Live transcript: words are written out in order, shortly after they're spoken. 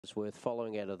It's worth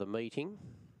following out of the meeting.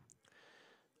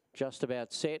 Just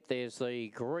about set. There's the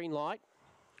green light.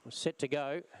 Set to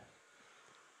go.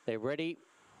 They're ready.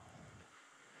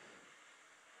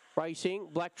 Racing,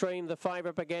 Black Dream, the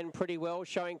favourite, began pretty well.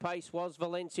 Showing pace was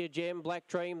Valencia Gem. Black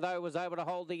Dream, though, was able to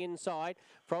hold the inside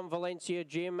from Valencia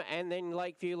Gem, and then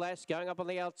Lakeview Lass going up on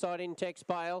the outside in Tex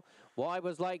Bale. Wide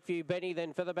was Lakeview Benny,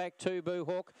 then for the back two, Boo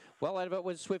Hook. Well out of it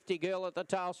was Swifty Girl at the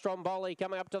tail. Stromboli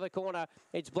coming up to the corner.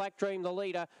 It's Black Dream, the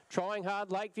leader. Trying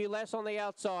hard, Lakeview Lass on the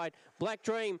outside. Black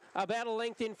Dream about a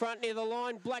length in front near the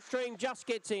line. Black Dream just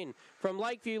gets in from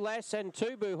Lakeview Lass, and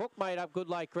two, Boo Hook made up good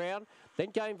late ground.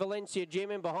 Then came Valencia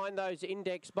Gem, and behind those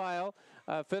Index Bale.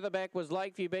 Further back was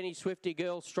Lakeview Benny, Swifty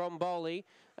Girl, Stromboli,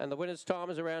 and the winner's time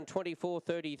is around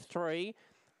 24:33,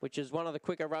 which is one of the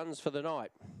quicker runs for the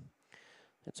night.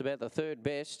 It's about the third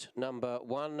best. Number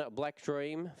 1, Black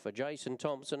Dream for Jason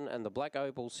Thompson and the Black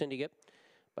Opal Syndicate.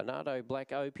 Bernardo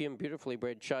Black Opium, beautifully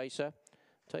bred chaser.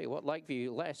 Tell you what,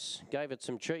 Lakeview Lass gave it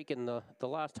some cheek in the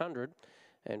last 100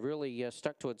 and really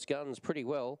stuck to its guns pretty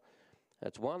well.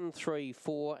 That's 1, 3,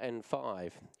 4 and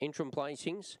 5. Interim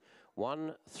placings,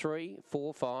 1, 3,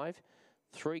 4, 5.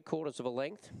 3/4 of a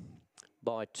length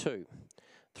by 2.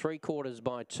 3/4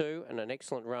 by 2, and an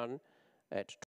excellent run at